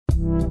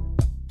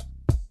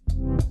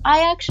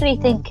I actually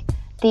think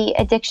the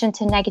addiction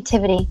to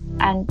negativity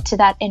and to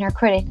that inner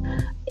critic,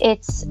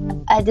 it's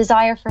a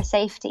desire for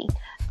safety,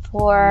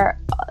 for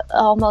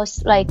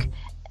almost like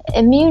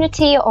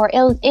immunity or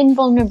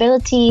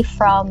invulnerability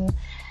from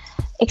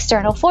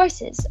external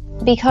forces.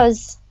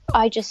 Because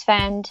I just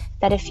found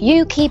that if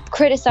you keep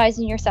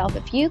criticizing yourself,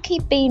 if you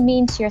keep being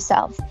mean to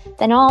yourself,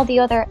 then all the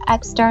other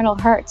external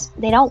hurts,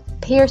 they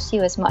don't pierce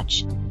you as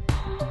much.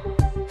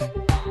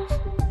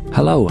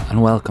 Hello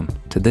and welcome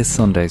to this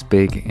Sunday's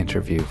big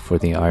interview for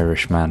The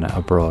Irishman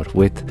Abroad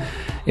with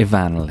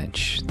Evanna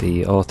Lynch,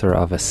 the author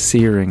of a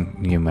searing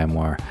new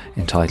memoir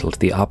entitled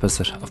The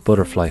Opposite of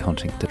Butterfly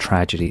Hunting, The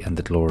Tragedy and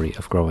the Glory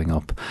of Growing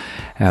Up.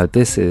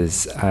 This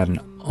is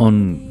an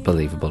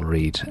unbelievable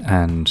read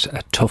and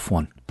a tough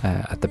one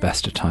at the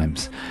best of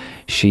times.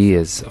 She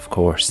is, of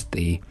course,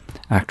 the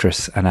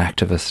actress and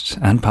activist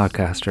and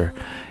podcaster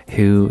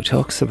who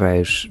talks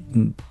about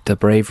the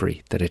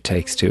bravery that it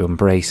takes to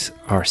embrace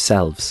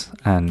ourselves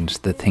and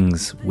the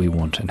things we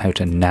want, and how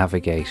to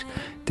navigate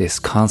this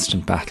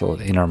constant battle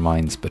in our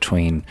minds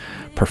between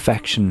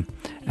perfection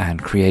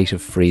and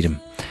creative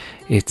freedom.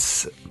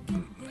 It's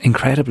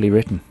incredibly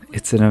written.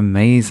 It's an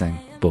amazing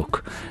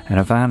book, and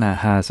Evanna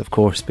has, of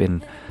course,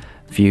 been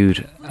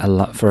viewed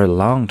for a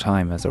long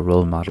time as a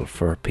role model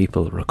for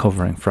people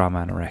recovering from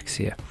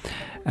anorexia.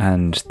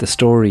 And the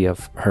story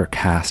of her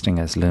casting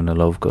as Luna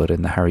Lovegood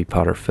in the Harry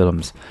Potter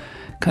films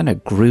kind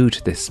of grew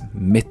to this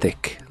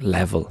mythic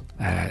level.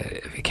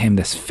 It became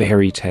this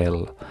fairy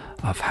tale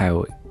of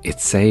how it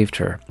saved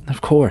her.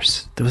 Of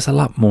course, there was a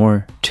lot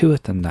more to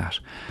it than that.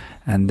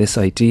 And this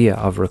idea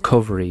of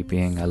recovery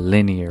being a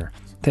linear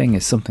thing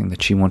is something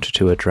that she wanted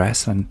to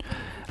address. And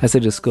as I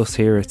discuss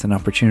here, it's an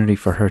opportunity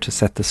for her to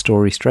set the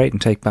story straight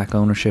and take back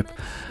ownership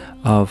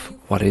of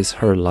what is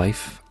her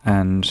life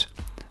and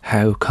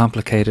how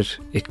complicated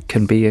it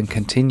can be and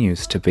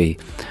continues to be.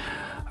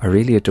 I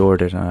really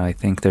adored it, and I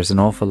think there's an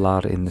awful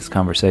lot in this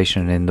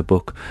conversation and in the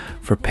book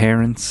for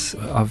parents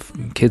of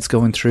kids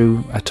going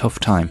through a tough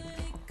time.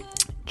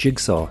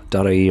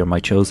 Jigsaw.ie are my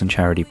chosen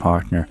charity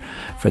partner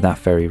for that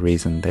very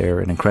reason.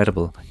 They're an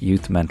incredible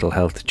youth mental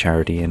health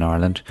charity in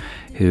Ireland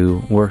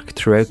who work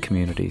throughout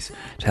communities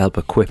to help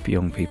equip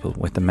young people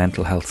with the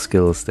mental health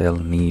skills they'll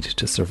need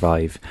to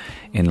survive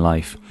in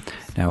life.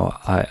 Now,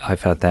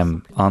 I've had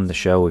them on the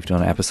show. We've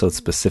done episodes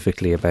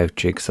specifically about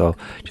Jigsaw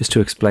just to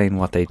explain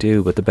what they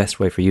do, but the best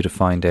way for you to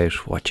find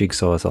out what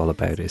Jigsaw is all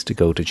about is to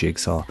go to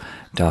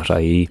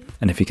jigsaw.ie,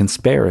 and if you can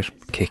spare it,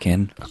 kick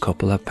in a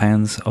couple of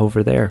pounds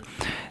over there.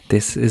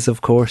 This is,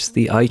 of course,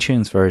 the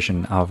iTunes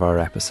version of our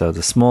episode,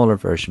 the smaller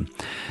version.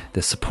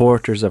 The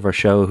supporters of our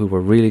show, who we're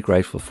really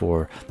grateful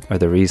for, are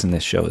the reason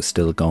this show is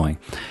still going.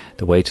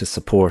 The way to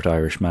support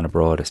Irishman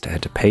Abroad is to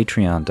head to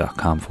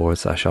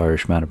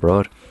patreon.com/Irishman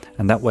Abroad,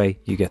 and that way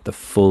you get the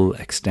full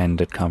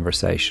extended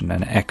conversation,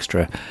 an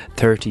extra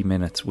 30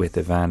 minutes with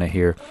Evanna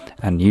here,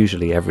 and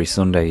usually every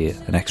Sunday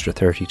an extra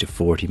 30 to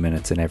 40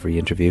 minutes in every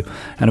interview.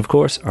 And of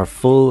course our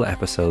full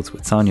episodes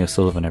with Sonia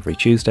Sullivan every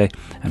Tuesday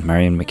and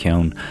Marion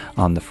McKeown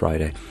on the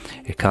Friday.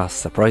 It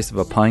costs the price of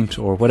a pint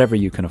or whatever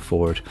you can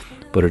afford,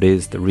 but it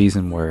is the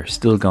reason we're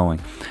still going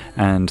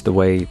and the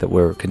way that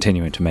we're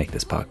continuing to make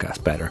this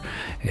podcast better.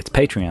 It's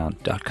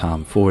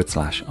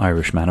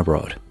patreon.com/Irishman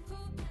Abroad.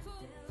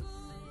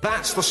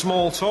 That's the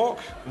small talk.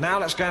 Now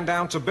let's get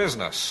down to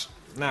business.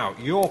 Now,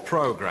 your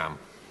programme.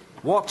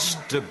 What's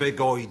the big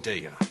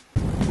idea?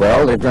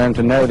 Well, they've grown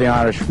to know the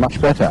Irish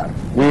much better.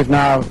 We've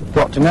now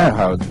got to know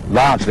how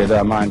largely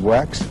their mind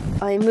works.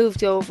 I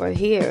moved over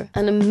here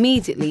and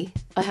immediately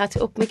I had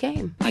to up my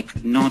game. I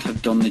could not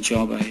have done the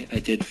job I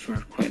did for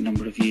quite a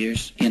number of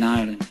years in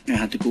Ireland. I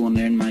had to go and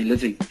earn my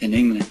living in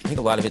England. I think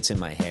a lot of it's in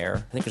my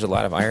hair. I think there's a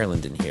lot of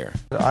Ireland in here.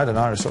 I had an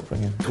Irish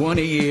upbringing.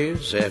 20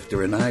 years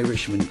after an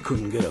Irishman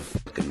couldn't get a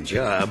fucking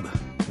job,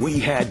 we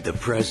had the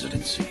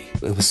presidency.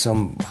 It was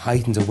some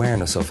heightened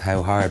awareness of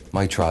how hard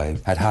my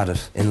tribe had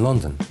it in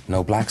London.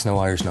 No blacks, no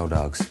Irish, no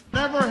dogs.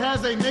 Never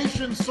has a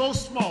nation so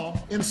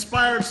small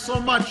inspired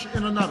so much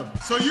in another.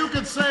 So you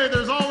could say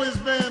there's always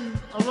been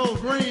a little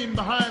green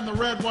behind the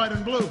red, white,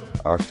 and blue.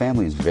 Our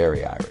family is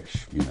very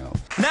Irish, you know.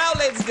 Now,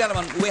 ladies and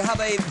gentlemen, we have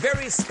a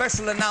very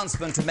special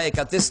announcement to make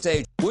at this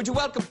stage. Would you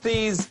welcome,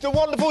 please, the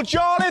wonderful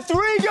Charlie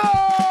Thrigo!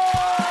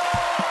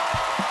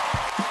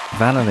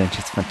 Evanna Lynch,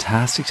 it's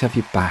fantastic to have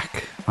you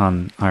back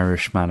on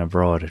Irishman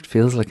Abroad. It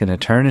feels like an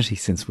eternity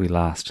since we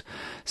last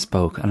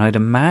spoke, and I'd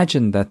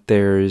imagine that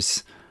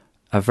there's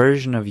a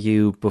version of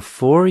you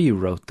before you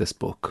wrote this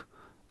book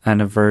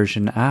and a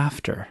version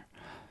after,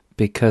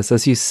 because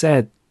as you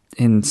said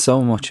in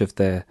so much of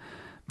the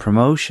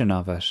promotion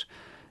of it,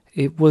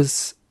 it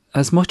was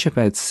as much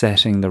about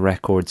setting the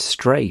record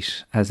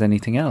straight as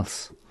anything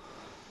else.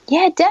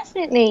 Yeah,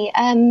 definitely.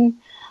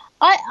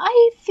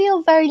 I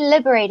feel very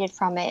liberated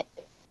from it,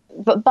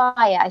 but by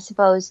it, I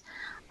suppose.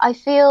 I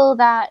feel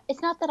that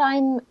it's not that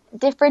I'm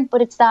different,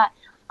 but it's that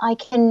I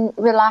can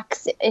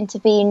relax into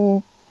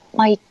being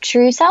my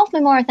true self,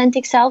 my more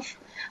authentic self.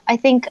 I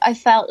think I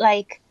felt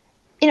like,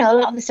 you know, a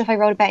lot of the stuff I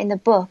wrote about in the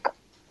book,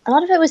 a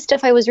lot of it was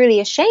stuff I was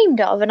really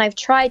ashamed of, and I've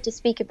tried to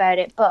speak about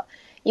it, but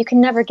you can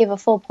never give a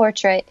full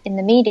portrait in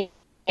the media.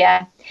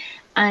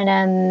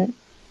 And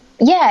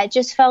yeah, it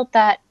just felt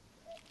that,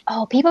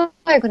 oh, people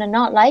are going to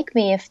not like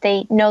me if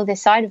they know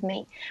this side of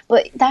me.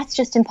 But that's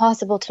just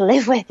impossible to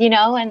live with, you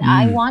know, and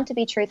I want to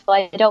be truthful.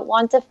 I don't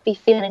want to be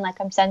feeling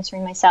like I'm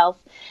censoring myself.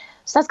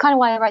 So that's kind of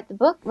why I wrote the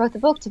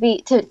book,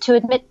 to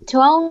admit, to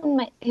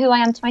own who I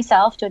am to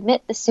myself, to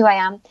admit this is who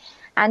I am,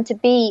 and to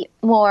be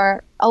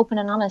more open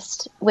and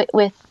honest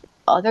with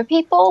other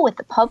people, with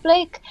the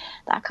public,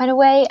 that kind of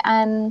way.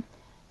 And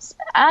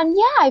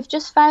yeah, I've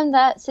just found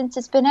that since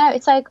it's been out,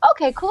 it's like,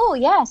 okay, cool.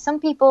 Yeah, some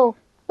people,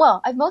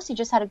 well, I've mostly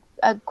just had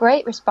a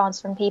great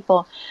response from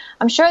people.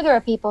 I'm sure there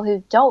are people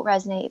who don't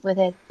resonate with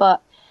it,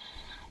 but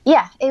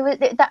yeah, it was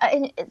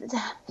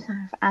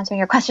answering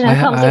your question. I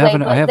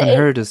haven't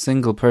heard a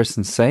single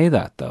person say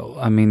that, though.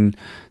 I mean,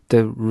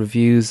 the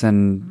reviews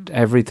and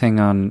everything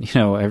on, you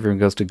know, everyone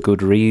goes to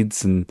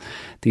Goodreads and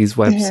these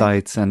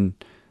websites, and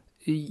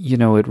you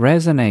know, it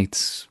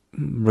resonates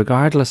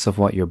regardless of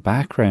what your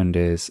background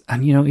is.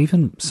 And you know,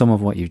 even some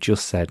of what you've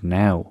just said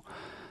now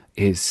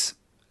is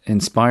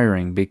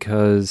inspiring,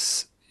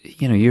 because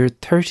you know, you're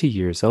 30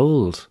 years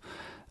old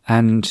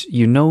and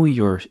you know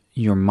your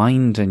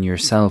mind and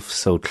yourself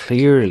so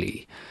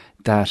clearly.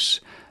 That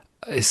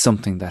is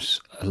something that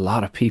a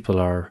lot of people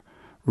are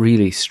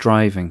really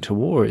striving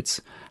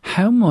towards.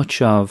 How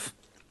much of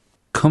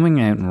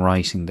coming out and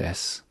writing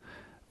this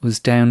was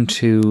down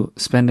to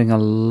spending a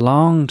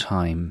long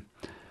time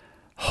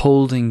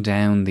holding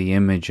down the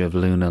image of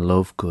Luna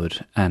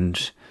Lovegood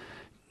and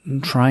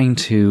trying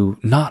to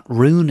not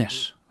ruin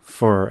it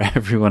for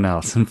everyone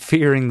else, and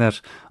fearing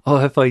that, oh,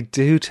 if I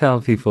do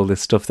tell people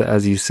this stuff that,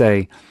 as you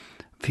say,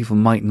 people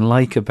mightn't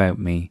like about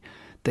me,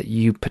 that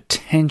you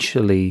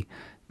potentially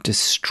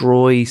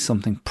destroy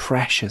something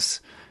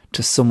precious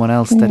to someone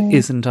else that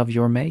isn't of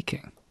your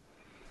making?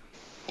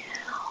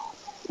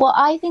 Well,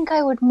 I think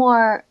I would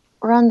more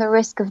run the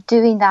risk of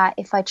doing that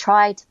if I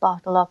tried to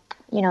bottle up,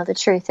 you know, the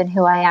truth and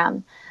who I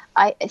am.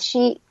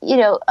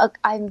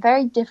 I'm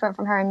very different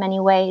from her in many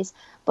ways,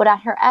 but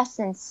at her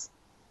essence,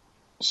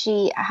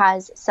 she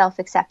has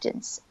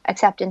self-acceptance,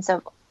 acceptance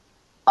of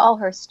all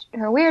her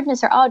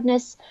weirdness, her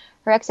oddness,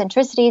 her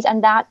eccentricities,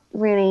 and that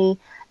really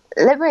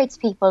liberates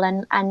people,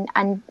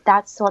 and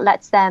that's what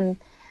lets them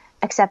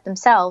accept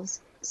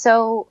themselves.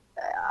 So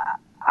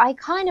I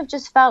kind of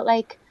just felt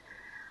like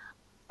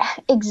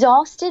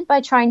exhausted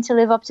by trying to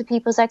live up to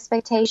people's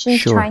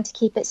expectations, trying to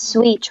keep it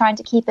sweet, trying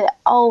to keep it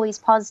always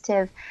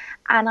positive.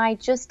 And I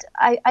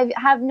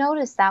have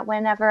noticed that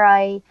whenever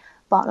I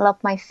bottle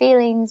up my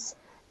feelings,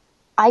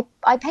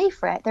 I pay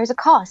for it. There's a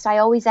cost. I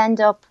always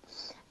end up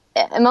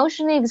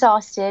emotionally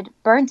exhausted,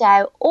 burnt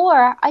out,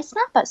 or I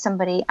snap at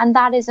somebody, and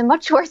that is a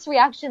much worse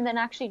reaction than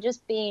actually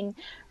just being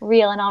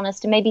real and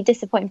honest, and maybe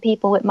disappointing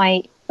people with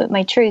my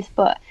truth.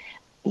 But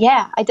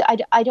yeah,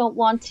 I don't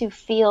want to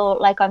feel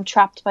like I'm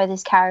trapped by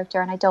this character,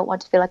 and I don't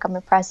want to feel like I'm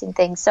repressing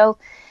things. So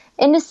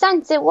in a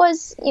sense, it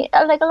was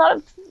like a lot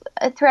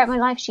of throughout my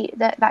life,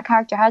 that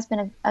character has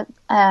been like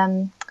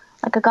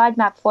a guide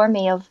map for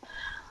me of,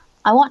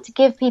 I want to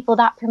give people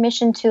that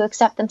permission to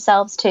accept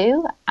themselves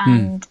too,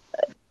 and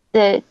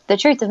the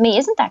truth of me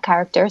isn't that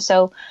character.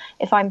 So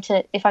if I'm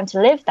to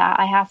live that,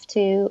 I have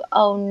to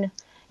own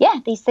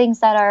these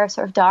things that are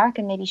sort of dark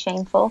and maybe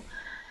shameful.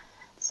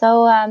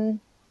 So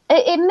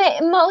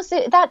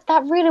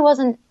that really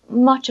wasn't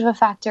much of a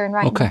factor in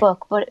writing the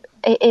book, but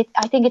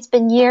I think it's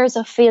been years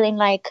of feeling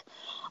like,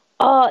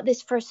 oh,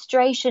 this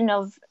frustration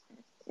of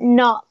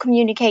not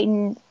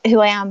communicating who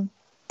I am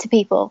to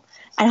people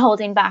and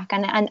holding back,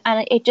 and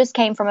it just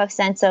came from a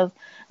sense of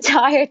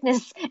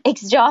tiredness,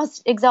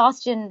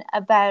 exhaustion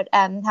about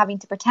having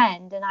to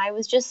pretend. And I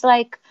was just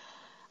like,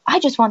 I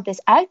just want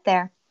this out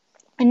there.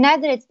 And now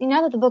that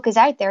the book is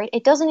out there,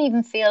 it doesn't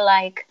even feel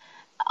like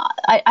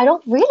I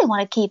don't really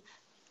want to keep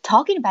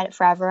talking about it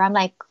forever. I'm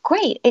like,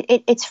 great,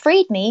 it's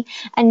freed me,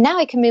 and now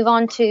I can move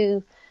on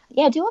to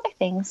do other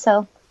things.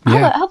 So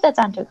I hope that's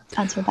answered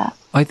that.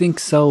 I think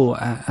so.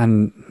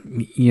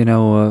 And you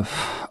know,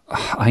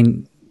 I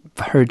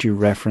heard you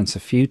reference a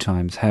few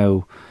times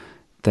how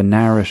the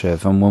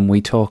narrative, and when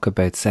we talk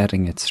about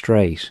setting it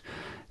straight,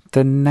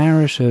 the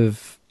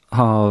narrative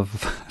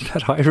of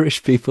that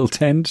Irish people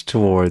tend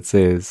towards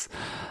is,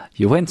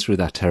 you went through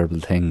that terrible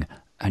thing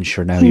and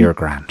sure, now you're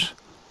grand,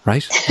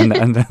 right?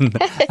 And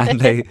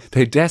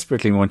they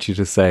desperately want you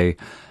to say,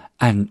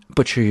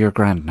 but sure, you're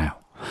grand now.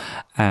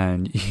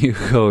 And you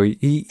go,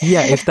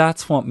 yeah, if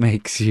that's what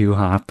makes you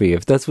happy,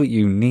 if that's what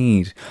you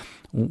need.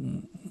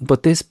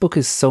 But this book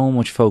is so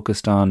much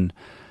focused on,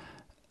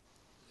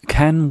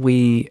 can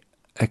we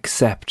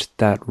accept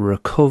that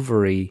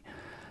recovery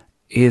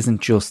isn't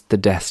just the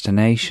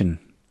destination,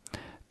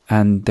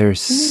 and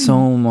there's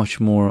so much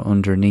more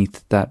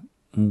underneath that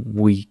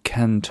we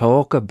can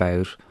talk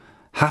about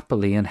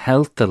happily and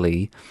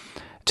healthily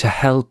to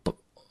help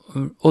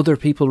other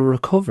people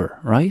recover,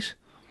 right?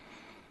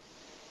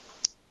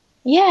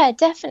 Yeah,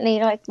 definitely.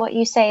 Like what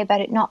you say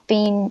about it not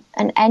being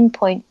an end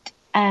point,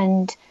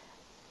 and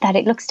that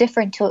it looks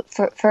different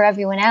for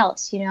everyone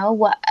else, you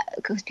know,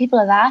 because people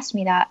have asked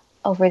me that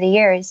over the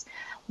years.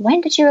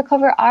 When did you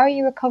recover? Are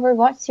you recovered?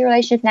 What's your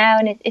relationship now?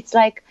 And it's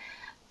like,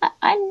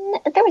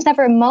 there was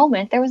never a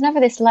moment. There was never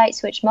this light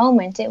switch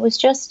moment. It was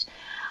just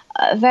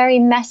a very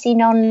messy,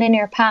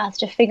 non-linear path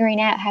to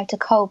figuring out how to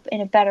cope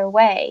in a better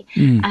way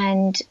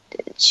and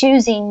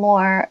choosing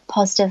more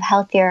positive,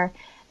 healthier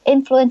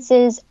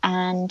influences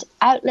and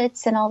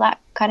outlets and all that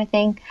kind of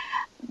thing.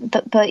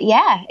 But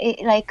yeah,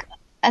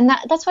 and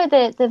that's why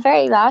the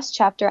very last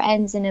chapter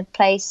ends in a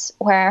place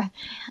where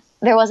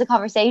there was a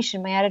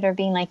conversation, my editor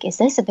being like, is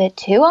this a bit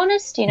too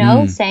honest? You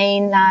know,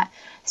 saying that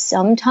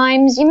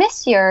sometimes you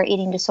miss your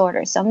eating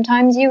disorder,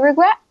 sometimes you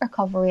regret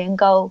recovery, and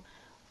go,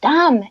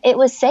 damn, it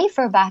was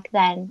safer back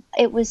then.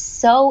 It was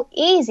so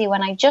easy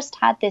when I just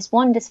had this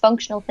one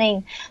dysfunctional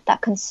thing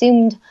that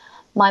consumed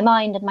my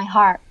mind and my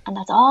heart, and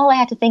that's all I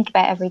had to think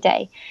about every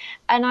day.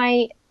 And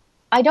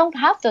I don't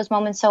have those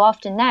moments so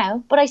often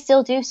now, but I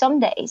still do some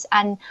days.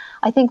 And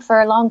I think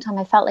for a long time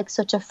I felt like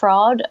such a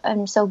fraud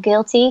and so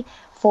guilty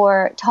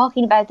for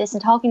talking about this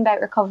and talking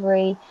about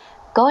recovery,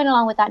 going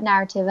along with that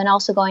narrative, and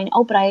also going,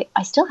 oh, but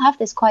I still have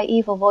this quite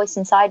evil voice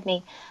inside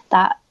me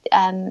that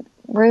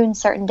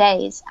ruins certain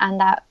days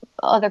and that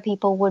other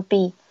people would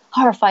be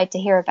horrified to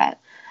hear about.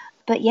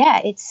 But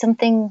yeah, it's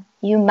something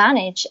you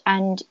manage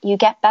and you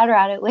get better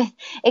at it with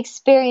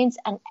experience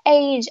and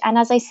age. And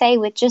as I say,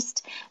 with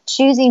just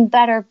choosing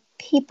better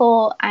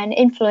people and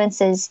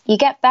influences, you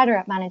get better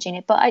at managing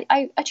it. But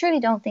I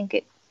truly don't think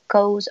it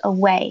goes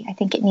away. I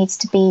think it needs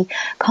to be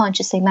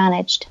consciously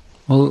managed.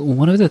 Well,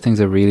 one of the things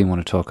I really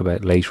want to talk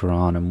about later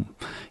on, and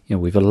you know,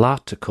 we've a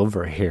lot to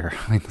cover here.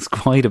 I mean, there's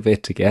quite a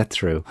bit to get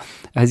through.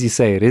 As you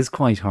say, it is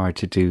quite hard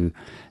to do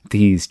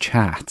these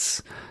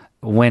chats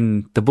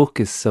when the book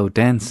is so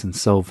dense and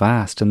so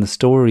vast and the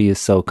story is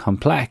so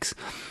complex.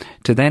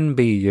 To then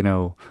be, you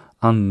know,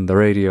 on the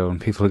radio and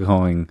people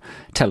going,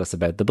 tell us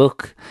about the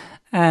book.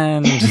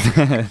 And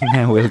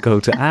now we'll go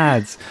to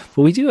ads.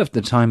 But we do have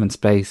the time and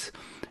space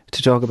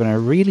to talk about, and I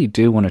really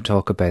do want to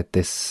talk about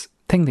this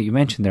thing that you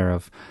mentioned there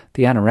of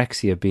the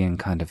anorexia being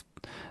kind of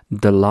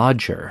the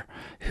lodger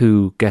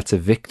who gets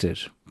evicted,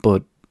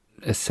 but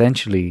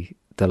essentially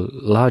the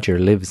lodger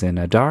lives in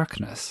a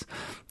darkness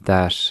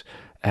that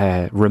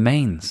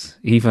remains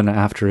even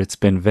after it's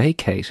been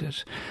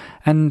vacated.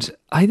 And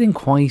I think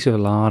quite a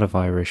lot of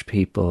Irish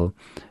people,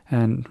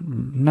 and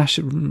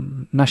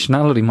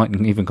nationality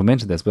mightn't even come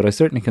into this, but I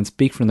certainly can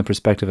speak from the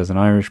perspective as an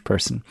Irish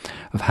person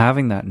of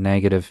having that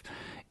negative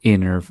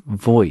inner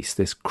voice,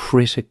 this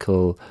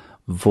critical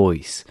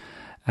voice.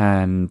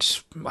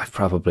 And I've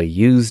probably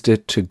used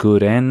it to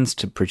good ends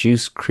to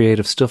produce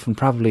creative stuff, and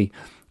probably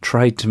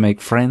tried to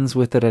make friends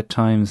with it at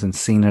times and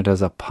seen it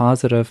as a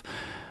positive.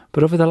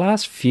 But over the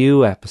last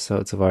few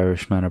episodes of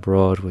Irishman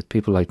Abroad with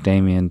people like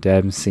Damien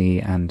Dempsey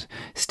and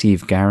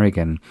Steve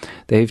Garrigan,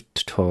 they've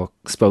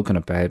spoken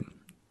about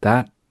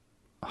that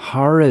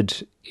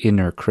horrid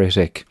inner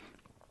critic,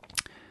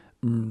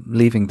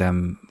 leaving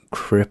them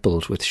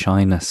crippled with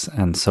shyness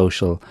and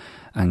social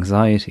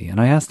anxiety. And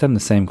I asked them the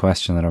same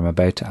question that I'm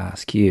about to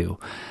ask you,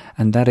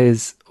 and that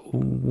is,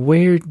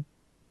 where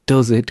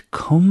does it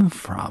come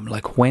from?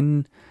 Like,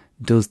 when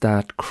does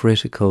that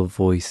critical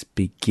voice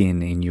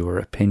begin, in your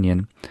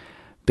opinion?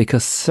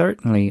 Because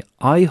certainly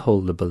I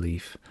hold the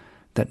belief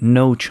that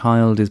no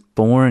child is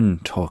born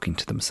talking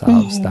to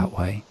themselves that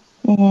way.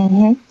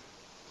 Mm-hmm.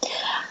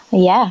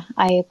 Yeah,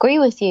 I agree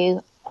with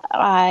you.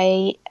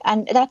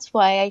 And that's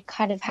why I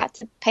kind of had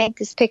to paint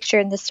this picture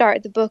in the start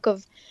of the book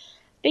of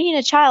being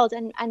a child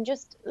and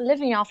just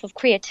living off of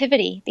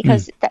creativity,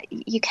 because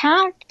you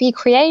can't be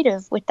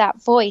creative with that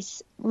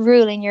voice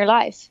ruling your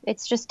life.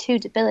 It's just too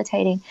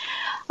debilitating.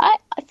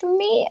 For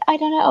me, I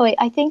don't know.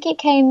 I think it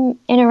came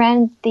in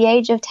around the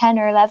age of 10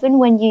 or 11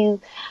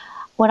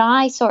 when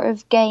I sort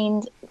of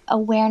gained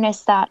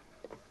awareness that,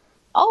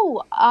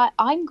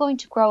 I'm going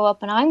to grow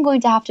up and I'm going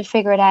to have to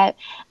figure it out,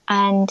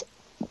 and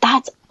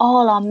that's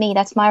all on me.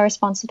 That's my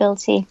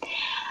responsibility.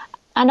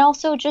 And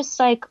also just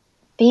like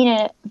being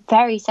a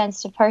very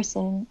sensitive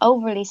person,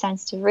 overly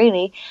sensitive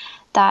really,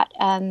 that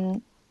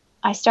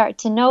I started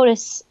to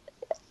notice,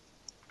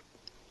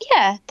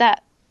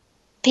 that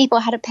people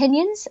had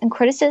opinions and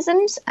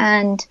criticisms,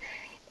 and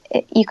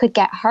you could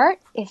get hurt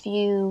if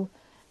you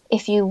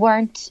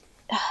weren't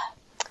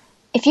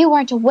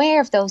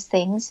aware of those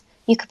things.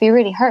 You could be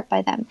really hurt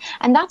by them.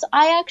 And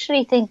I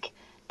actually think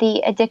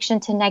the addiction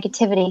to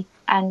negativity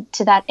and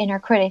to that inner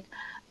critic,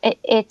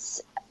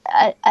 it's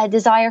a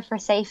desire for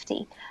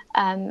safety,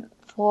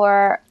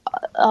 for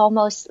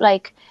almost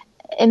like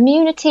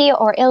immunity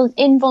or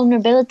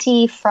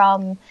invulnerability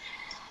from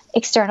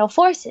external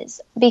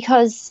forces.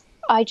 Because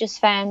I just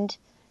found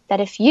that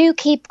if you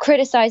keep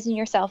criticizing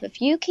yourself,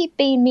 if you keep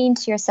being mean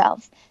to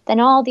yourself, then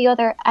all the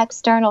other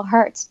external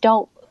hurts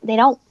don't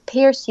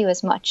pierce you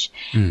as much.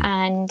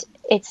 And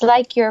it's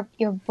like you're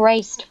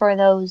braced for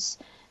the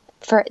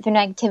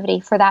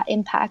negativity, for that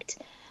impact.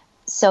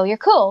 So you're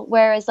cool.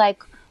 Whereas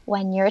like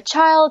when you're a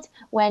child,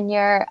 we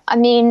all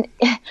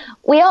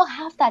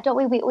have that, don't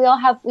we?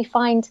 We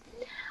find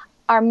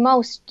our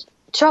most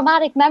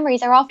traumatic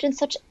memories are often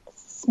such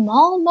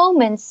small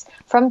moments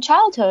from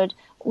childhood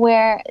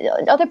where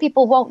other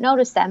people won't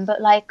notice them.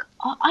 But like,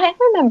 I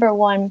remember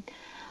one,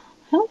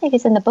 I don't think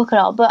it's in the book at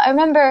all, but I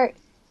remember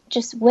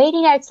just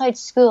waiting outside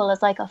school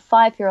as like a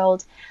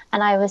 5-year-old,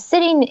 and I was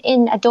sitting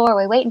in a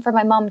doorway waiting for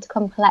my mum to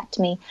come collect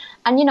me.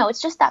 And, you know,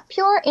 it's just that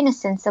pure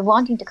innocence of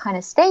wanting to kind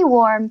of stay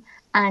warm,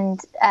 and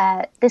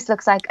this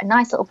looks like a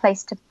nice little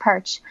place to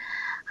perch.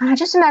 And I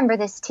just remember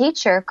this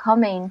teacher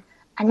coming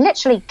and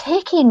literally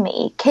kicking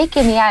me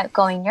out,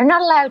 going, "You're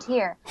not allowed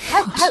here.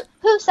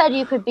 Who said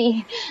you could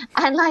be?"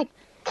 And like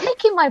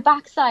kicking my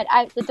backside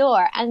out the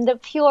door, and the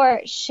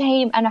pure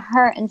shame and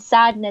hurt and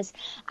sadness,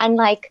 and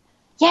like,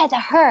 yeah, the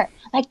hurt,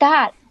 like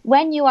that,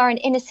 when you are an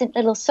innocent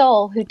little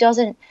soul who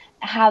doesn't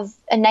have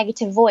a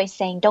negative voice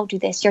saying, "Don't do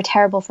this, you're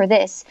terrible for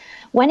this."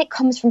 When it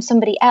comes from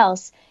somebody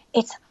else,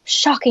 it's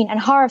shocking and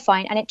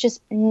horrifying, and it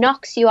just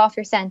knocks you off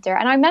your center.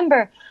 And I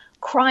remember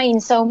crying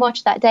so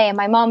much that day, and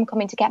my mom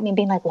coming to get me and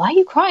being like, "Why are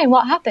you crying?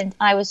 What happened?"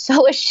 And I was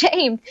so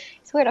ashamed.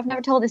 It's weird, I've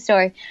never told this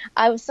story.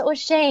 I was so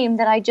ashamed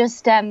that I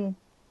just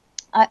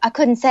I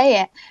couldn't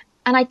say it.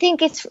 And I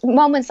think it's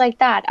moments like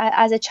that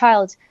as a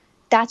child,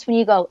 that's when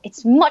you go,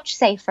 it's much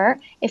safer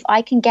if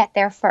I can get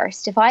there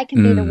first, if I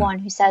can be the one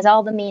who says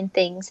all the mean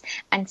things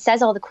and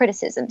says all the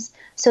criticisms.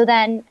 So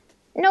then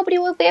nobody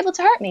will be able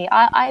to hurt me.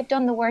 I've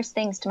done the worst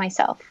things to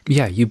myself.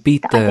 Yeah, you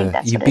beat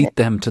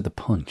them to the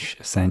punch,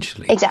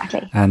 essentially.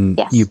 Exactly. And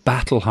yes. You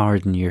battle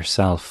harden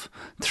yourself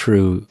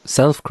through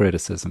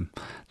self-criticism.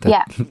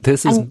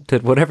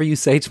 That whatever you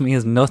say to me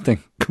is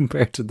nothing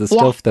compared to the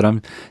stuff that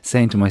I'm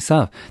saying to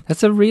myself.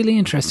 That's a really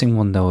interesting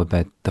one, though,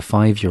 about the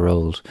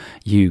 5-year-old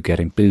you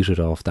getting booted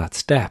off that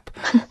step.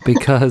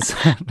 Because,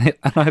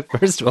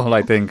 first of all,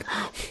 I think,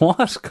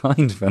 what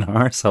kind of an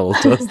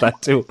arsehole does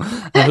that to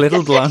a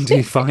little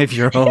blondie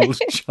 5-year-old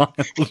child?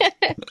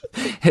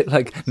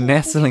 Like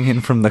nestling in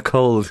from the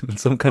cold in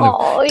some kind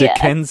of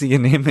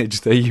Dickensian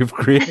image that you've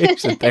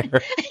created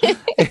there.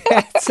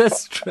 It's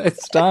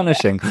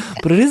astonishing.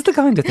 But it is the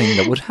kind of thing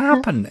that would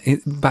happen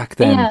back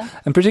then. Yeah.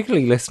 And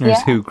particularly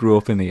listeners who grew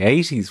up in the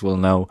 80s will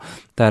know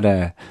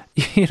that,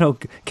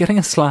 getting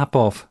a slap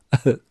off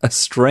a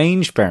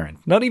strange parent,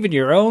 not even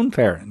your own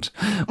parent,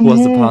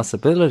 was a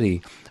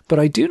possibility. But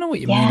I do know what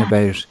you mean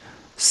about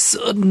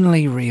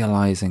suddenly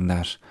realising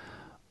that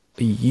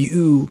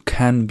you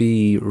can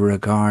be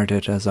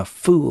regarded as a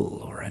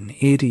fool or an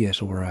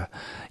idiot or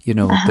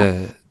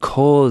the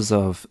cause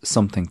of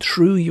something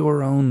through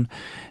your own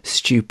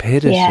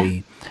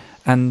stupidity.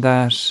 And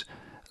that,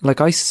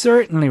 like, I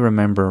certainly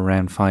remember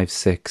around 5,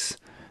 6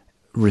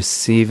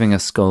 receiving a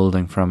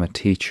scolding from a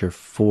teacher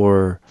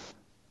for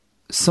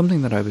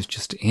something that I was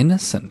just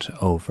innocent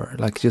over.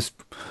 Like, just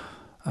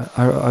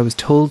I was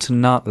told to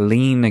not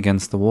lean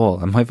against the wall,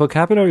 and my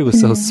vocabulary was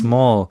so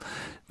small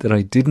that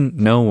I didn't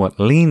know what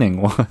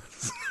leaning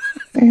was.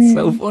 It's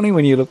so funny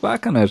when you look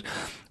back on it.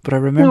 But I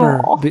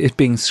remember it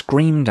being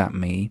screamed at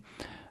me,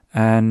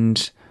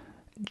 and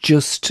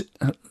just,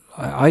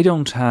 I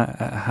don't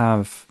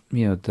have,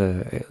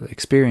 the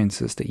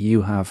experiences that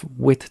you have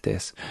with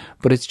this,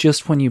 but it's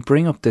just when you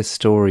bring up this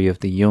story of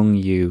the young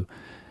you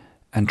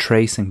and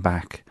tracing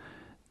back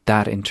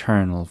that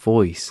internal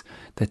voice,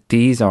 that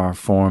these are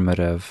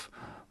formative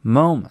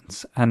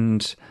moments.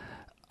 And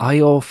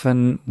I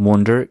often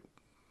wonder,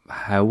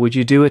 how would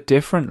you do it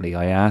differently?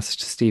 I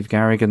asked Steve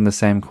Garrigan the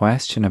same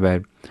question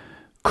about,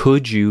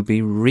 could you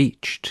be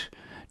reached?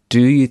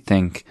 Do you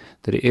think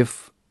that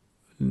if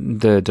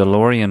the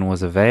DeLorean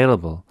was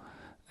available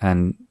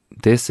and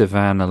this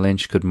Evanna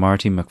Lynch could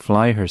Marty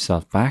McFly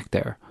herself back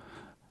there,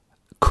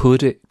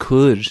 could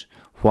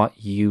what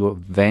you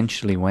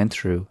eventually went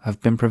through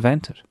have been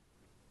prevented?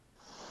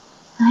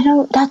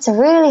 That's a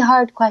really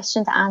hard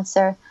question to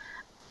answer.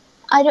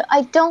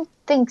 I don't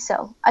think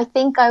so. I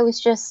think I was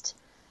just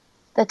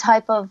the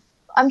type of,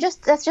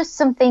 that's just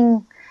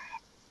something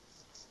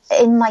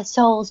in my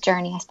soul's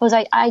journey. I suppose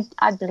I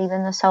believe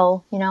in the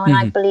soul, and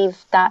I believe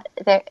that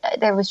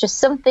there was just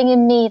something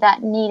in me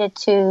that needed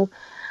to,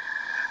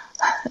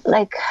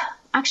 like,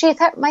 actually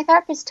my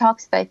therapist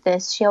talks about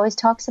this. She always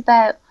talks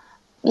about,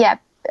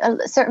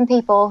 certain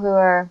people who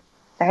are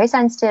very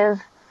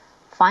sensitive,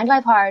 find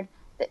life hard.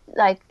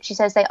 Like she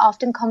says, they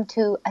often come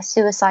to a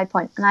suicide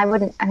point. And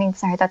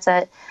that's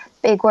a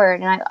big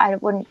word, and I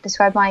wouldn't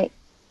describe my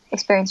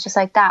experience just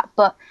like that.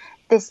 But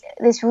this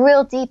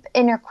real deep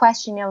inner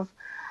question of,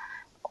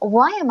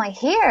 why am I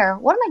here?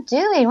 What am I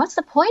doing? What's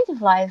the point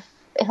of life?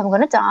 If I'm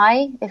going to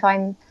die,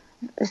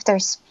 if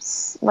there's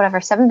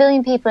 7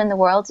 billion people in the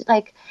world,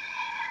 like,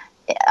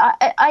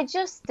 I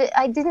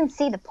didn't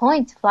see the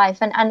point of life,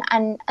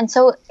 and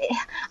so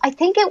I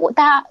think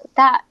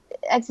that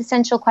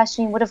existential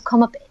questioning would have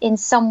come up in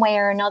some way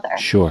or another.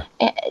 Sure,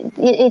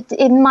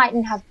 it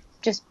mightn't have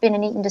just been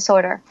an eating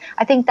disorder.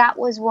 I think that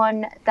was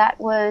one that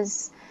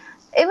was.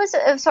 It was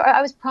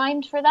I was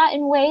primed for that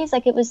in ways.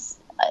 Like, it was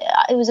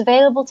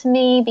available to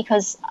me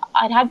because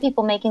I'd had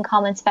people making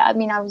comments about.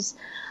 I was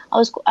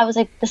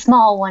like the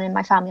small one in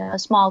my family. I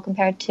was small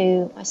compared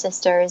to my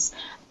sisters,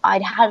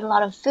 I'd had a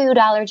lot of food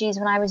allergies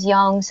when I was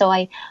young, so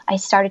I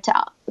started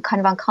to kind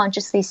of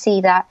unconsciously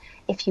see that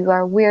if you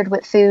are weird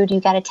with food, you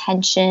get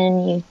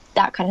attention,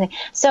 that kind of thing.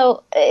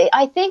 So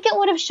I think it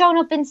would have shown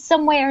up in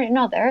some way or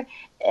another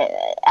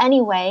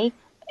anyway,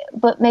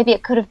 but maybe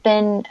it could have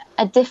been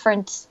a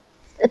different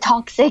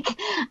toxic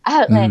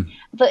outlet.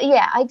 But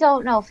yeah, I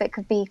don't know if it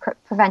could be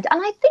prevented.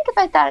 And I think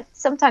about that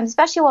sometimes,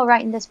 especially while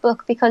writing this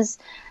book, because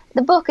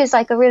the book is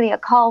like really a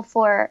call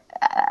for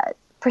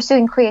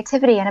pursuing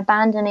creativity and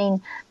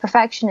abandoning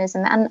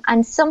perfectionism.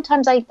 And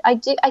sometimes I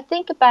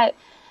think about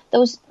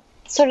those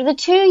sort of the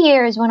 2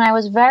 years when I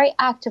was very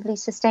actively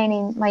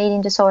sustaining my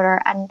eating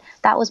disorder, and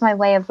that was my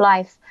way of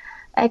life.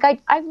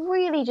 Like I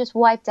really just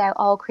wiped out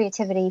all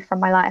creativity from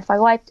my life.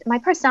 My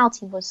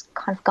personality was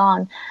kind of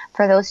gone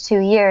for those 2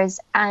 years.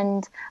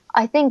 And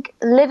I think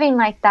living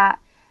like that,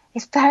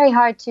 it's very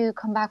hard to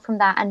come back from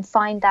that and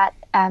find that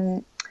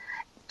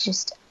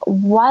just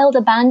wild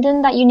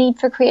abandon that you need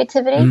for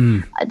creativity.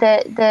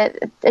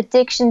 The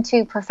addiction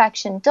to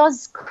perfection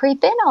does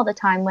creep in all the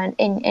time when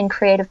in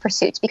creative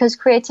pursuits, because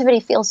creativity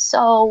feels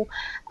so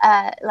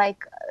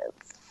like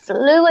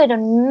fluid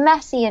and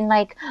messy, and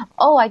like,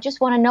 oh, I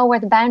just want to know where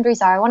the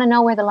boundaries are. I want to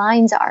know where the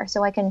lines are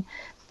so I can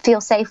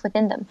feel safe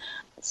within them.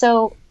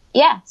 So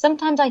yeah,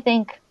 sometimes I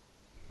think,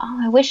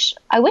 oh, I wish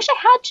I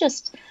had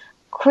just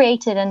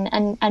created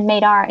and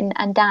made art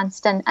and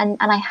danced and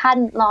I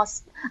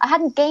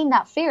hadn't gained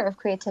that fear of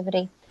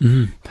creativity.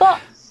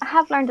 But I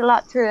have learned a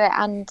lot through it,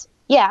 and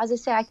yeah, as I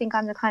say, I think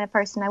I'm the kind of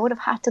person I would have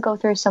had to go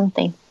through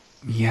something.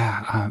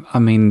 Yeah, I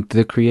mean,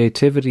 the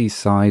creativity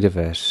side of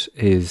it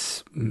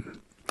is,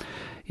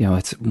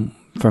 it's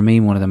for me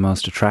one of the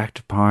most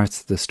attractive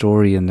parts of the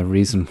story, and the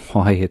reason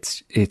why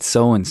it's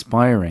so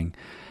inspiring.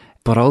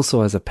 But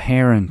also as a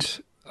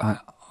parent,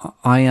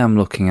 I am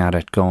looking at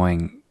it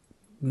going,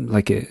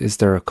 like, is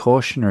there a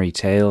cautionary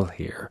tale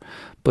here?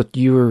 But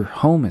your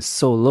home is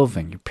so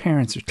loving. Your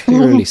parents are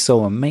clearly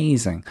so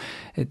amazing.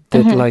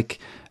 That like,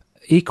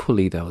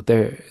 equally though,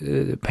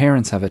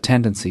 parents have a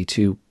tendency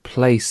to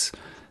place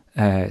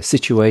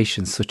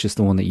situations such as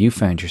the one that you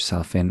found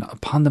yourself in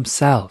upon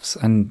themselves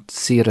and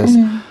see it as,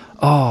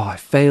 oh, I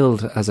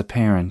failed as a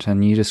parent.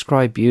 And you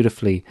describe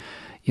beautifully,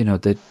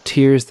 the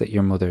tears that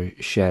your mother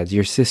sheds,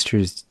 your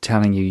sisters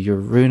telling you you're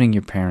ruining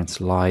your parents'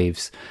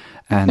 lives,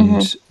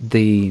 and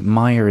the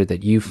mire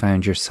that you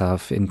found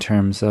yourself in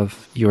terms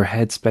of your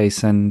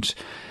headspace and,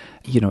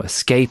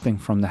 escaping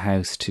from the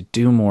house to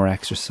do more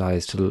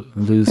exercise, to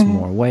lose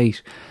more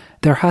weight.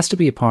 There has to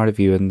be a part of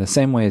you, in the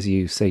same way as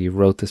you say you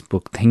wrote this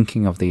book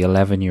thinking of the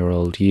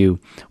 11-year-old you,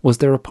 was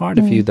there a part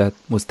of you that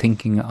was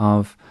thinking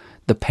of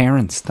the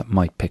parents that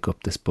might pick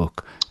up this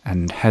book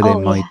and how they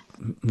might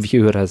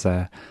view it as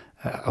a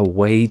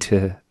way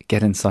to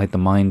get inside the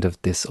mind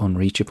of this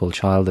unreachable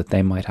child that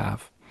they might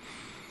have?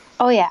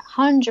 Oh yeah,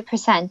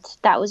 100%.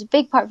 That was a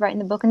big part of writing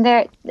the book, and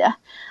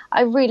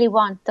I really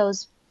want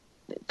those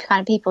kind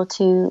of people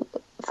to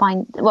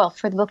find,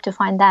 for the book to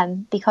find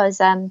them,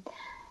 because I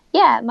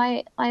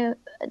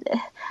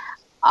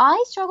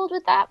struggled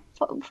with that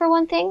for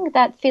one thing,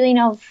 that feeling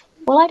of,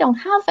 well, I don't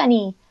have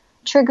any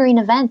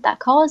triggering event that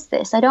caused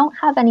this. I don't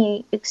have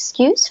any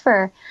excuse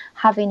for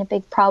having a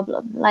big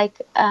problem. Like,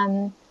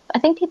 I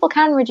think people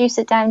can reduce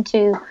it down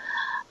to,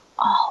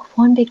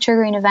 one big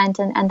triggering event,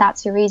 and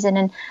that's your reason.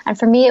 And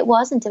for me, it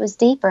wasn't. It was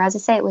deeper. As I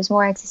say, it was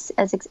more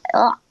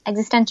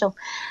existential.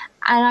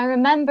 And I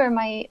remember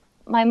my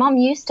mom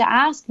used to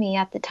ask me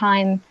at the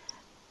time,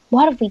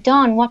 what have we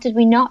done? What did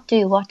we not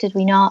do? What did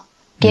we not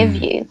give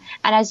you?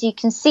 And as you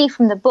can see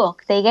from the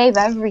book, they gave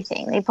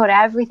everything. They put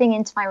everything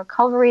into my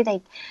recovery.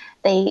 They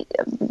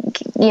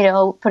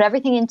put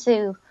everything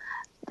into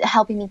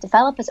helping me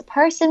develop as a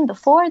person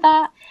before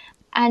that.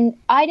 And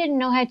I didn't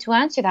know how to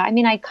answer that. I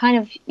mean,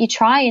 you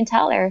try and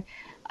tell her.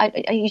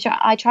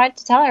 I tried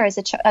to tell her as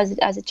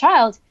a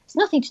child, it's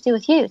nothing to do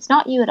with you. It's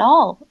not you at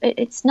all.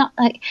 It's not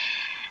like,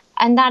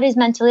 and that is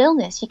mental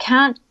illness. You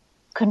can't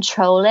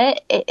control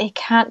it.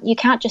 You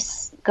can't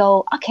just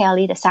go, okay, I'll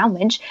eat a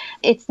sandwich.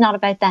 It's not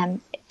about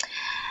them.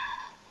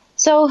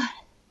 So,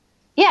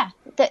 yeah,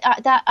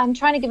 that I'm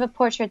trying to give a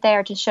portrait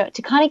there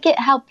to kind of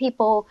help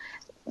people,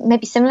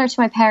 maybe similar to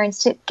my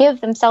parents, to give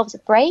themselves a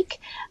break,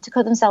 to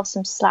cut themselves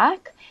some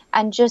slack,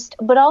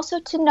 but also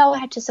to know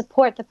how to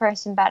support the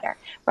person better,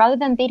 rather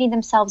than beating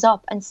themselves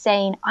up and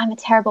saying, I'm a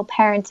terrible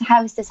parent,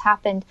 how has this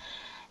happened?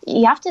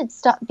 You have to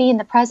stop being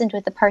the present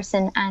with the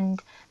person and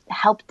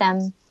help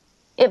them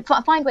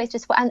find ways to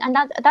support. And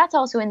that's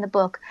also in the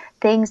book,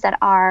 things that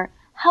are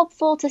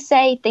helpful to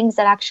say, things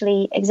that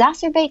actually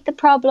exacerbate the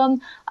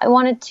problem. I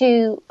wanted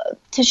to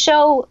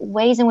show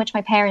ways in which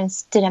my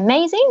parents did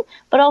amazing,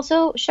 but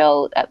also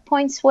show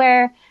points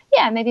where,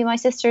 maybe my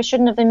sister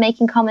shouldn't have been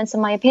making comments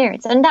on my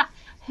appearance. And that,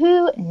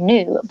 who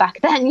knew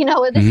back then?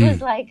 This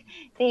was like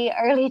the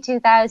early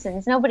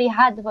 2000s. Nobody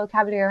had the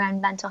vocabulary around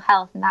mental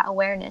health and that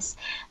awareness.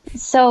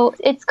 So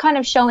it's kind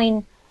of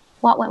showing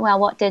what went well,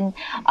 what didn't.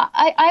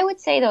 I would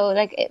say though,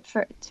 like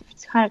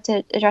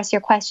to address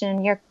your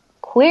question, your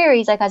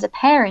queries, like as a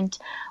parent,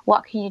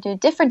 what can you do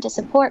different to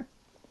support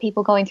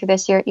people going through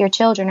this, your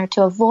children, or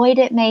to avoid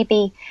it,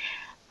 maybe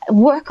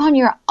work on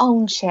your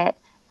own shit.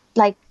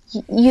 Like,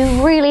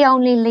 you really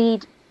only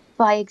lead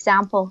by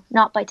example,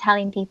 not by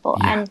telling people.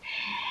 Yeah. And,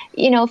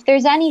 if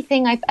there's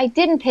anything, I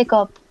didn't pick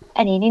up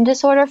an eating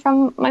disorder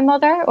from my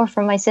mother or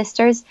from my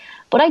sisters,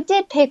 but I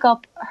did pick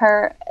up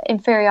her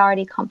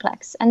inferiority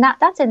complex, and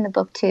that's in the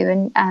book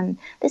too. And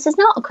this is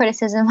not a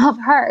criticism of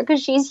her,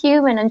 because she's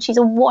human and she's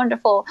a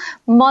wonderful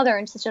mother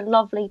and such a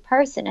lovely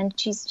person, and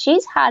she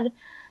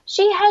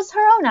has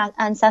her own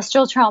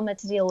ancestral trauma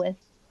to deal with.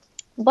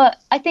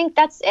 But I think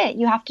that's it.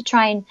 You have to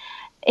try and,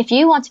 if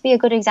you want to be a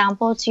good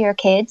example to your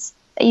kids,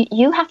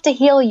 you have to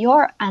heal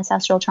your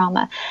ancestral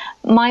trauma.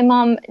 My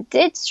mom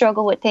did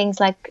struggle with things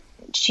like,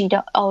 she'd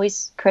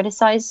always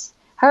criticize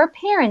her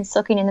appearance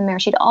looking in the mirror.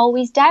 She'd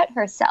always doubt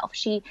herself.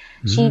 She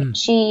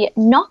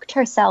knocked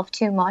herself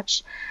too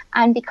much.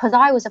 And because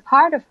I was a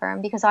part of her,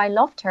 and because I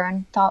loved her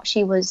and thought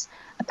she was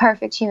a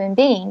perfect human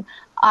being,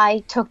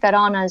 I took that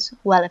on as,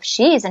 well, if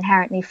she is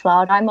inherently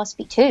flawed, I must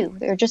be too.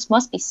 There just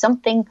must be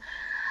something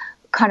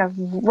kind of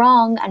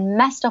wrong and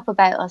messed up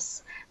about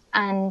us.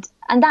 And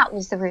that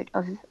was the root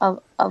of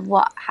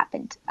what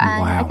happened.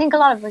 And Wow. I think a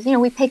lot of us,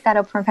 we pick that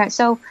up from parents.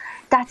 So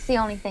that's the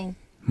only thing.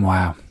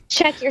 Wow.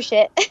 Check your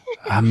shit.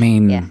 I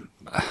mean,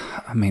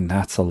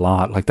 that's a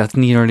lot. Like, that's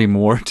nearly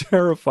more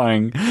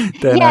terrifying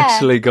than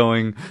actually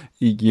going,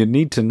 you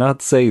need to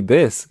not say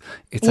this.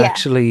 It's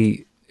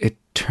actually, it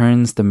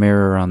turns the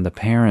mirror on the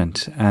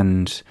parent.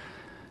 And,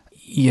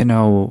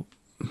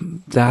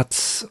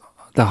 that's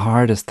the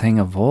hardest thing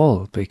of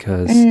all,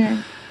 because,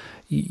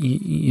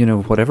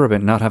 whatever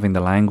about not having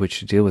the language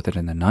to deal with it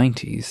in the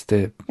 90s,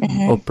 the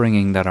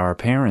upbringing that our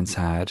parents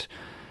had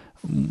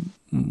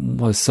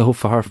was so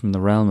far from the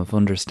realm of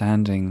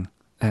understanding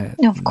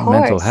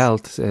mental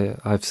health.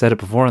 I've said it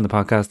before on the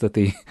podcast that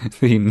the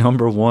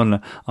number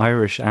one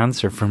Irish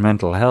answer for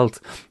mental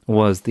health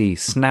was the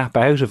snap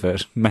out of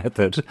it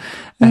method,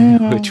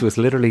 which was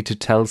literally to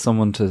tell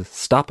someone to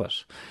stop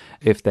it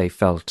if they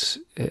felt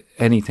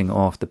anything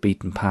off the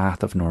beaten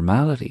path of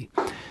normality.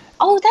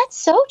 Oh, that's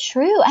so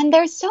true. And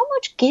there's so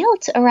much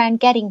guilt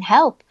around getting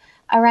help,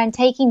 around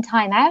taking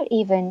time out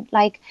even.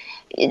 Like,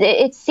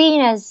 it's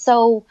seen as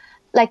so,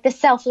 like, the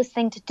selfless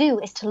thing to do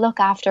is to look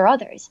after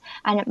others.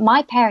 And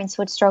my parents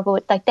would struggle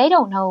with, like, they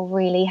don't know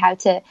really how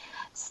to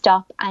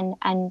stop.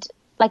 And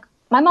like,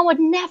 my mom would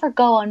never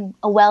go on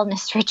a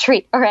wellness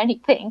retreat or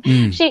anything.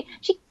 She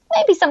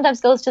maybe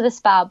sometimes goes to the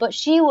spa, but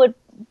she would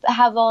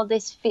have all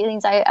these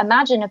feelings, I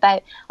imagine,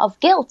 of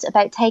guilt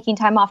about taking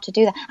time off to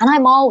do that. And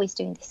I'm always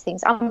doing these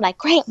things. I'm like,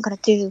 great, I'm going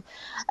to do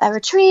a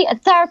retreat, a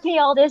therapy,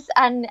 all this.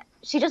 And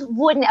she just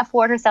wouldn't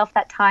afford herself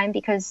that time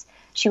because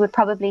she would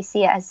probably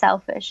see it as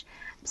selfish.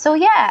 So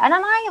yeah, and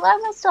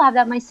I still have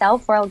that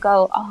myself, where I'll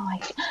go,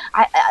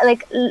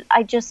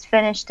 I just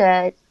finished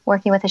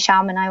working with a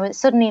shaman. I was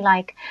suddenly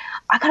like,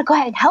 I gotta go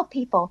out and help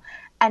people,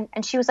 and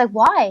she was like,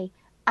 why?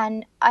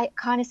 And I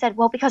kind of said,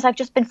 well, because I've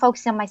just been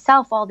focusing on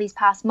myself all these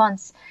past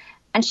months.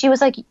 And she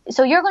was like,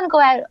 so you're going to go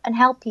out and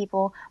help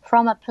people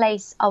from a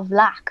place of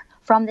lack,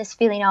 from this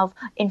feeling of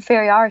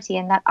inferiority,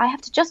 and that I have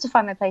to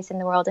justify my place in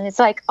the world. And it's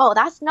like, oh,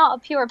 that's not a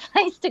pure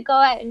place to go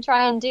out and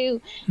try and do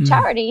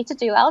charity, to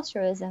do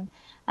altruism.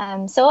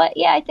 I'm saying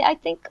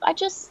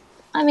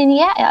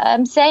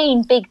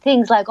big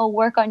things like, oh,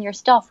 work on your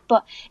stuff,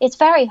 but it's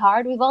very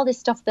hard. We've all this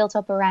stuff built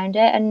up around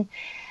it. And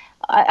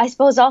I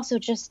suppose also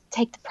just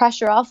take the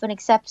pressure off and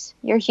accept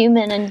you're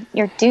human and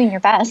you're doing your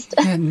best.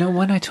 Yeah, no,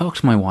 when I talk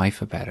to my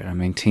wife about it, I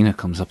mean, Tina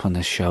comes up on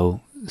this show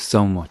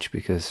so much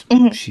because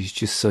she's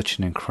just such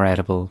an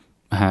incredible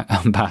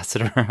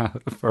ambassador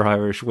for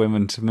Irish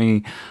women. To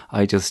me,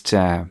 I just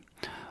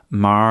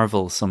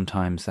marvel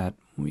sometimes at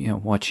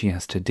what she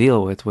has to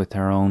deal with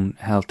her own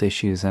health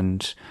issues,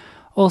 and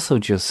also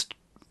just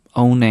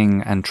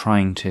owning and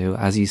trying to,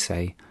 as you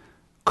say,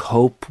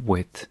 cope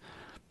with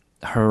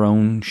her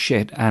own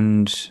shit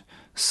and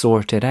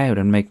sort it out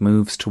and make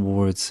moves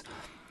towards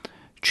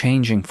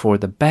changing for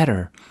the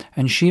better.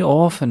 And she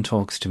often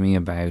talks to me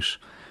about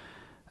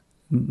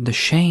the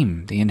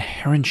shame, the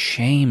inherent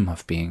shame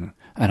of being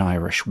an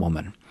Irish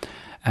woman.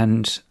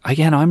 And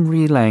again, I'm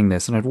relaying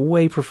this, and I'd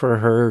way prefer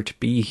her to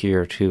be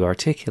here to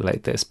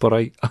articulate this, but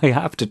I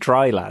have to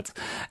try, lads.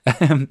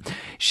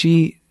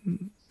 She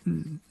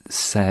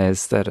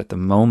says that at the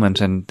moment,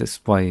 and this is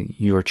why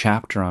your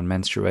chapter on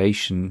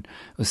menstruation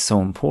was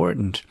so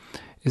important,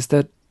 is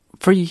that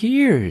for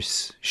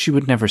years she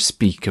would never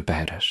speak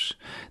about it.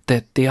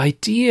 That the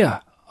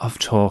idea of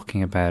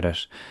talking about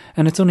it,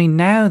 and it's only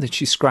now that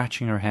she's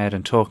scratching her head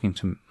and talking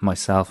to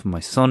myself and my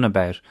son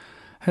about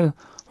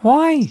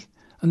why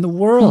in the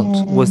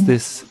world was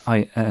this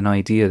an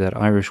idea that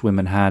Irish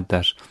women had,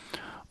 that,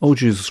 oh,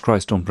 Jesus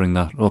Christ, don't bring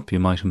that up, you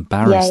might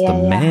embarrass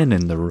the men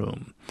in the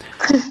room.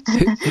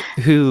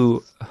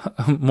 who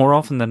more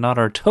often than not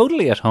are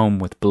totally at home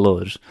with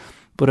blood,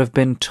 but have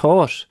been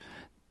taught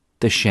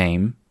the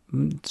shame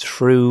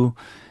through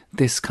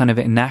this kind of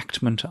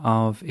enactment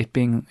of it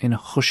being in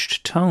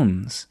hushed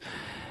tones.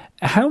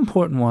 How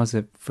important was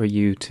it for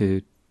you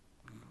to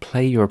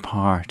play your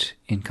part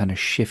in kind of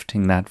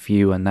shifting that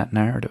view and that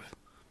narrative?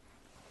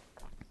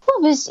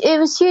 Well, it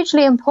was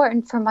hugely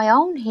important for my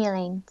own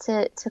healing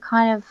to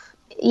kind of,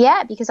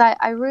 because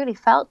I really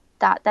felt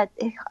that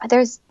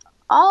there's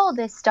all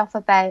this stuff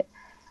about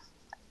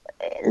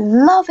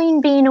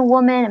loving being a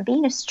woman and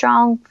being a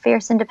strong,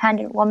 fierce,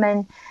 independent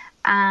woman,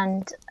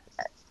 and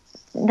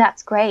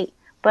that's great.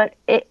 But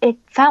it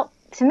felt,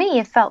 to me,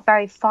 it felt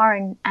very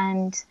foreign,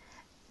 and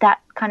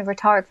that kind of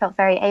rhetoric felt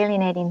very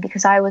alienating,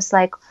 because I was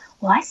like,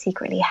 well, I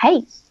secretly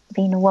hate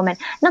being a woman.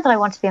 Not that I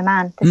want to be a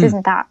man. This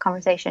isn't that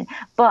conversation.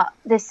 But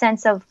this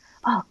sense of,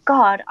 oh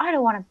God, I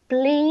don't want to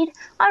bleed.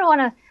 I don't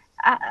want to,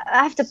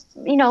 I have to,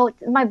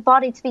 my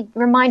body to be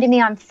reminding me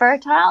I'm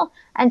fertile,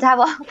 and to have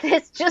all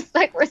this just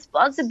like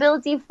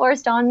responsibility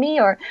forced on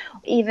me, or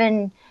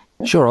even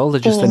sure, all the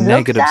just the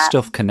negative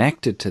stuff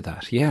connected to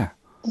that. Yeah,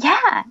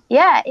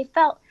 it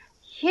felt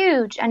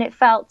huge, and it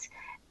felt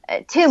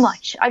too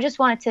much. I just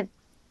wanted to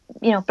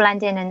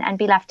blend in and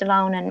be left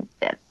alone and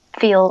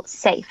feel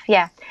safe.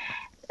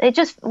 It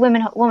just,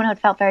 womanhood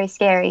felt very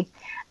scary.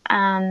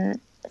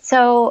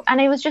 So,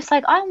 and it was just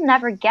like, I'll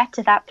never get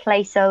to that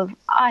place of,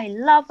 I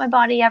love my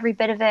body, every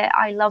bit of it,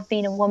 I love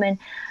being a woman,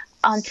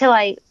 until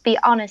I be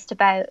honest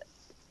about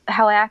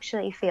how I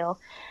actually feel.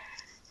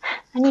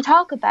 And you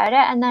talk about it,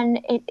 and then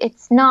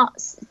it's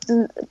not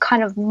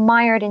kind of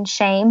mired in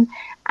shame,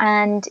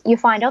 and you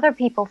find other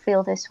people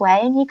feel this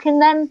way, and you can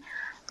then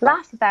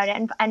laugh about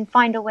it and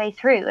find a way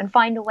through, and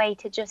find a way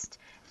to just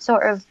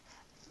sort of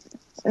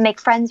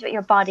make friends with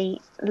your body,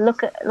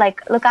 look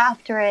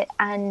after it,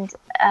 and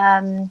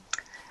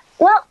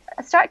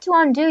start to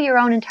undo your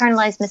own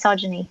internalized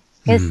misogyny.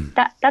 Because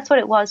that's what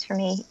it was for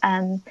me.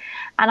 And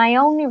I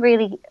only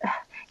really,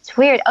 it's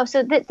weird. Oh,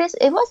 so this,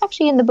 it was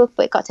actually in the book,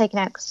 but it got taken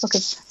out because the book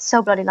is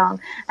so bloody long.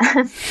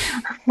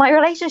 My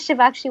relationship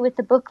actually with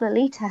the book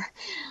Lolita,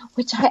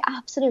 which I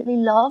absolutely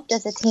loved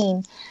as a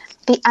teen.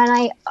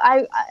 And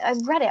I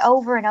read it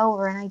over and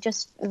over, and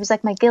it was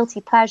like my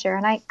guilty pleasure.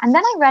 And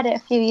then I read it a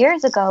few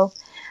years ago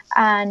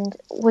and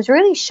was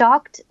really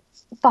shocked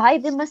by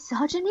the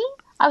misogyny.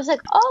 I was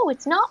like, oh,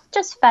 it's not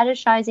just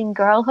fetishizing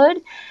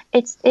girlhood.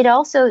 It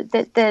also,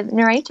 the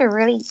narrator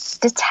really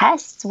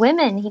detests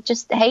women. He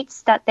just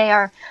hates that they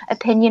are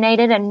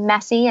opinionated and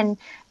messy and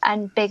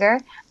bigger.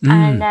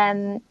 And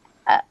and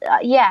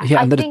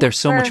that they're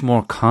so much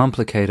more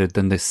complicated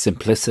than this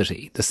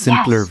simplicity, the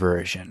simpler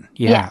version.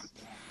 Yes,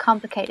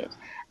 complicated.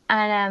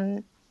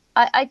 And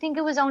I think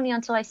it was only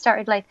until I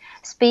started like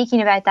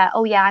speaking about that,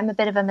 oh yeah, I'm a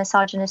bit of a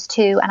misogynist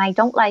too, and I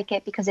don't like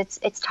it because it's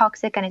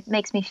toxic and it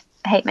makes me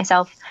hate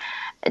myself.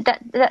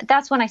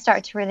 That's when I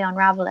started to really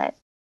unravel it.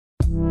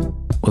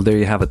 Well, there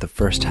you have it, the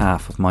first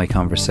half of my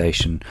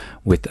conversation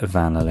with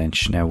Evanna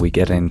Lynch. Now we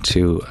get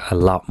into a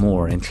lot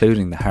more,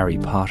 including the Harry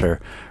Potter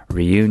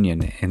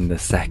reunion in the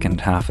second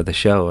half of the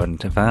show,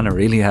 and Evanna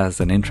really has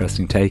an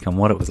interesting take on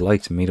what it was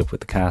like to meet up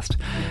with the cast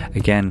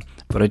again.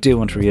 But I do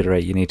want to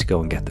reiterate, you need to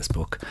go and get this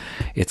book.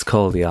 It's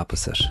called The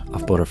Opposite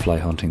of Butterfly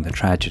Hunting, the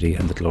Tragedy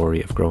and the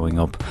Glory of Growing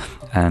Up.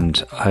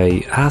 And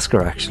I ask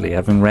her, actually,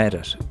 having read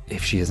it,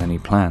 if she has any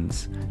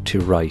plans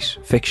to write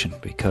fiction,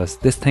 because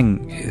this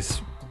thing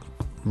is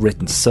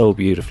written so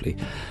beautifully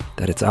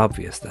that it's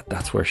obvious that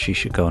that's where she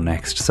should go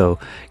next. So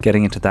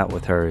getting into that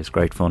with her is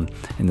great fun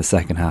in the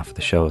second half of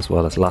the show, as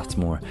well as lots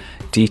more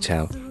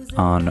detail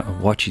on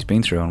what she's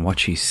been through and what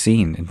she's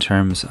seen in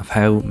terms of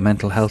how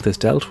mental health is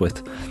dealt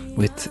with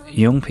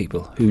young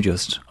people who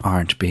just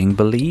aren't being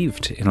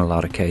believed in a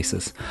lot of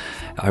cases.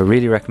 I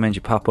really recommend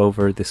you pop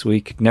over this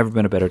week. Never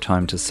been a better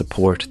time to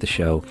support the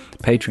show.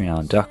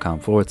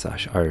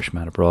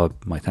 Patreon.com/IrishmanAbroad.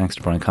 My thanks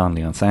to Brian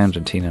Connolly on sound,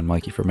 and Tina and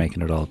Mikey for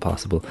making it all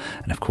possible,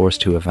 and of course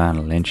to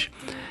Evanna Lynch.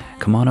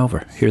 Come on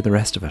over, hear the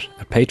rest of it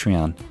at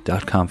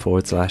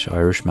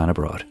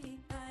patreon.com/IrishmanAbroad.